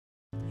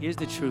Here's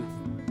the truth.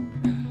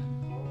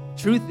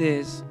 Truth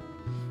is,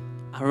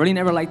 I really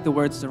never liked the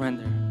word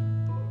surrender.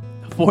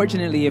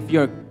 Fortunately, if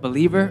you're a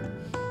believer,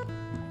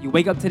 you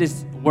wake up to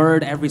this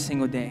word every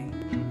single day.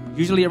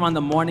 Usually around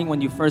the morning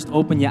when you first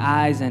open your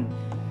eyes and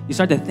you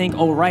start to think,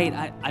 oh right,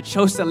 I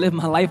chose to live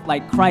my life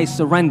like Christ,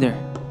 surrender.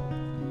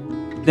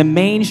 The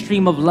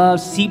mainstream of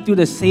love seeped through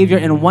the Savior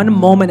in one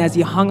moment as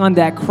he hung on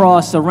that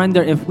cross,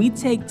 surrender. If we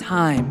take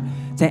time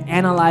to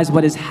analyze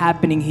what is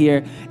happening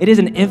here, it is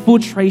an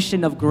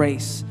infiltration of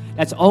grace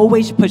that's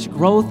always pushed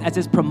growth as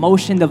its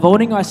promotion,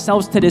 devoting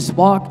ourselves to this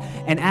walk.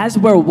 And as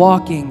we're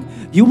walking,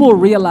 you will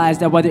realize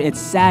that whether it's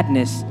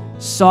sadness,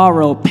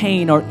 sorrow,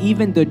 pain, or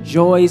even the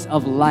joys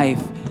of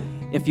life,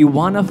 if you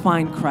want to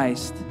find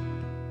Christ,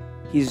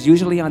 he's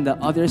usually on the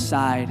other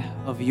side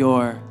of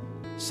your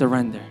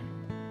surrender.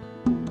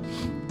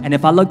 And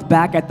if I looked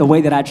back at the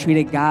way that I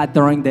treated God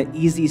during the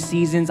easy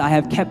seasons, I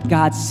have kept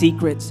God's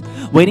secrets,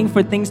 waiting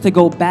for things to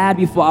go bad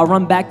before I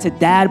run back to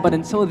Dad. But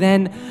until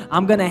then,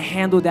 I'm going to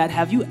handle that.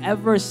 Have you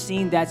ever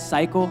seen that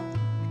cycle?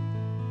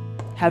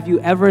 Have you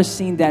ever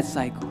seen that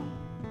cycle?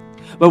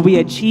 Where we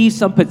achieve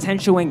some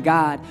potential in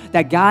God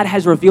that God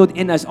has revealed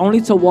in us,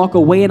 only to walk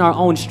away in our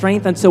own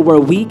strength until we're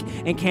weak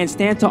and can't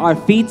stand to our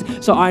feet,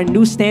 so our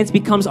new stance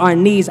becomes our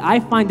knees. I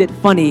find it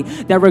funny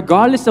that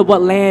regardless of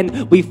what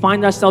land we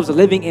find ourselves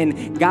living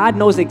in, God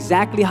knows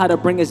exactly how to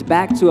bring us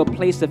back to a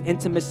place of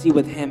intimacy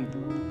with him.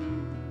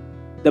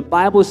 The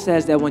Bible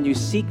says that when you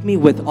seek me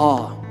with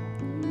all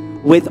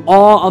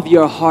of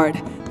your heart,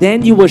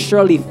 then you will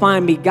surely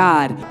find me.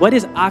 God, what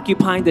is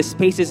occupying the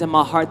spaces in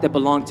my heart that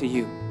belong to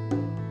you?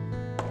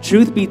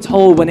 Truth be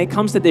told, when it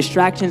comes to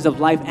distractions of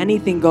life,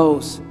 anything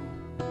goes.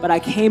 But I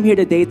came here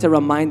today to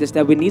remind us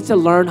that we need to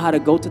learn how to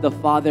go to the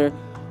Father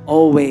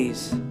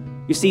always.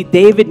 You see,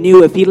 David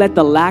knew if he let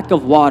the lack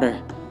of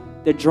water,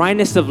 the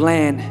dryness of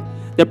land,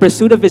 the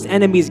pursuit of his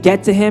enemies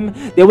get to him,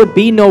 there would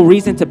be no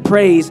reason to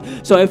praise.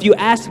 So if you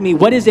ask me,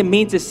 what does it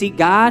mean to seek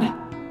God?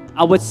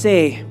 I would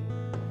say,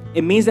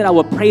 it means that I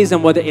will praise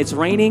him whether it's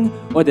raining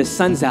or the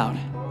sun's out.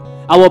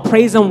 I will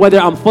praise him whether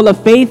I'm full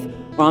of faith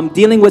or I'm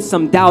dealing with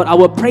some doubt. I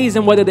will praise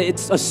him whether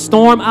it's a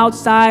storm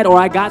outside or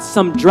I got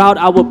some drought.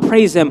 I will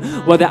praise him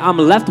whether I'm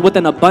left with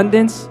an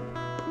abundance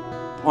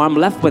or I'm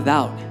left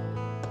without.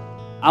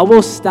 I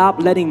will stop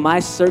letting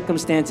my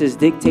circumstances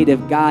dictate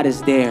if God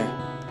is there,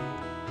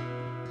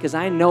 because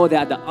I know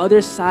that at the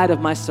other side of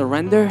my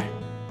surrender,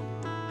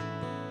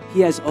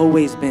 he has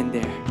always been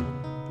there.